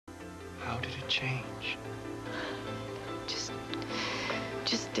did it change?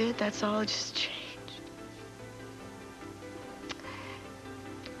 Just did, that's all. It just changed.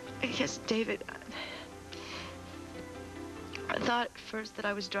 Yes, David, I thought at first that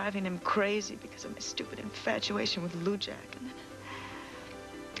I was driving him crazy because of my stupid infatuation with Lou Jack.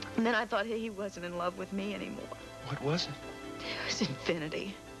 And then I thought he wasn't in love with me anymore. What was it? It was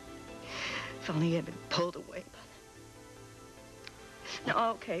infinity. If only he had been pulled away.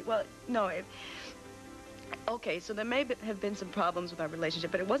 No, okay, well, no. Okay, so there may have been some problems with our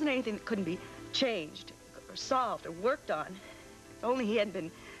relationship, but it wasn't anything that couldn't be changed or solved or worked on. If only he hadn't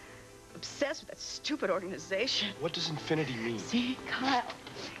been obsessed with that stupid organization. What does infinity mean? See, Kyle,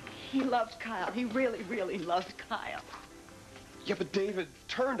 he loved Kyle. He really, really loved Kyle. Yeah, but David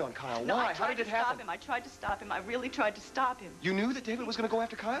turned on Kyle. No, why? How did it happen? I tried to stop him. I really tried to stop him. You knew that David was going to go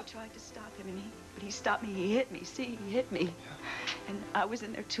after Kyle? I tried to stop him, but he stopped me. He hit me. See, he hit me. Yeah. And I was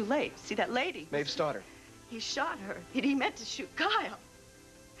in there too late. See, that lady. Maeve Stoddard. He shot her. He meant to shoot Kyle.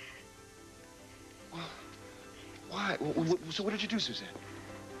 Well, why? So what did you do, Suzette?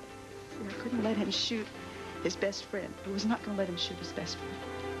 See, I couldn't let him shoot his best friend. I was not going to let him shoot his best friend.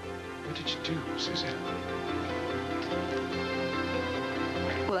 What did you do, Suzette?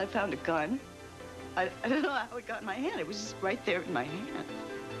 Well, I found a gun. I don't know how it got in my hand. It was just right there in my hand.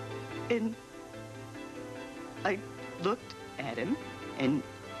 And I looked at him, and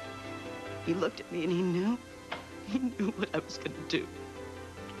he looked at me, and he knew what I was going to do.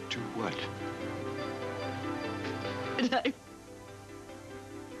 Do what? And I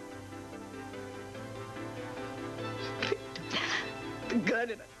picked up the gun,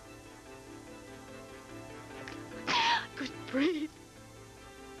 and I couldn't breathe.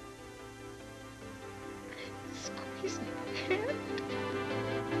 Squeezed my hand.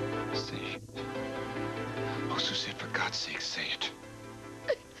 Say it. Oh, Suzette, for God's sake, say it.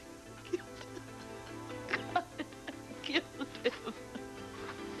 Killed him.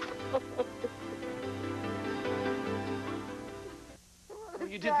 Well,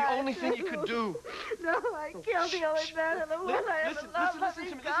 you did the only thing you could do. No, I killed the only man in the world I ever loved. Listen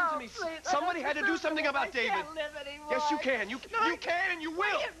to me. Please, somebody had to do something about David. I can't live anymore. Yes, you can. You can and you will.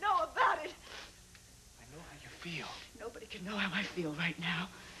 I didn't know about it. I know how you feel. Nobody can know how I feel right now.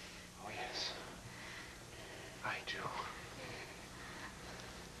 Oh, yes. I do.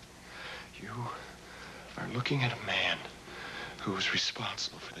 You are looking at a man who was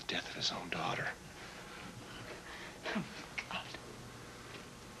responsible for the death of his own daughter. Oh, God.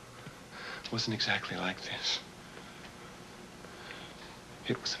 It wasn't exactly like this.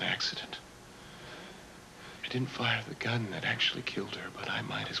 It was an accident. I didn't fire the gun that actually killed her, but I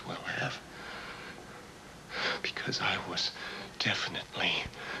might as well have. Because I was definitely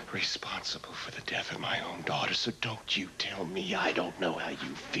responsible for the death of my own daughter, so don't you tell me I don't know how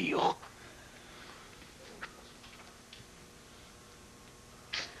you feel.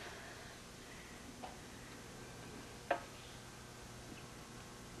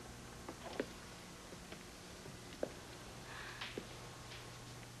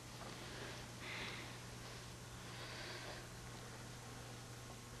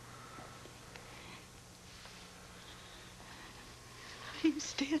 You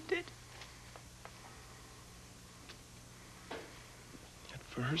stand it? At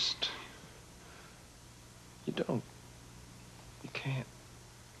first, you don't. You can't.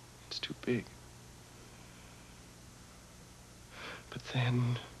 It's too big. But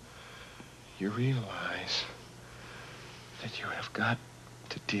then you realize that you have got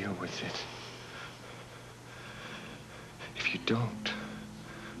to deal with it. If you don't,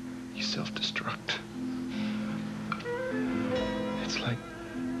 you self-destruct. It's like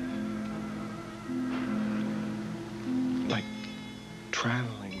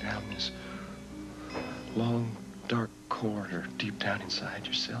traveling down this long, dark corridor deep down inside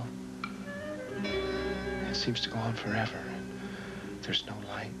yourself. It seems to go on forever. There's no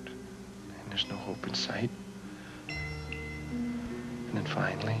light, and there's no hope in sight. And then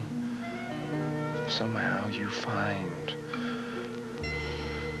finally, somehow you find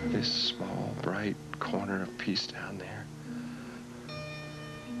this small, bright corner of peace down there.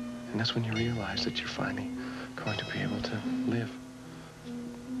 And that's when you realize that you're finally going to be able to live.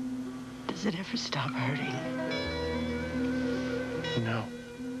 Does it ever stop hurting? No.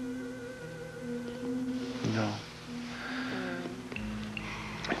 No.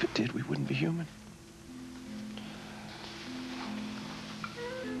 If it did, we wouldn't be human.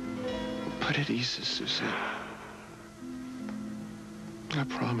 But it eases, Suzette. I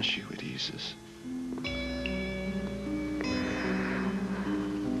promise you it eases.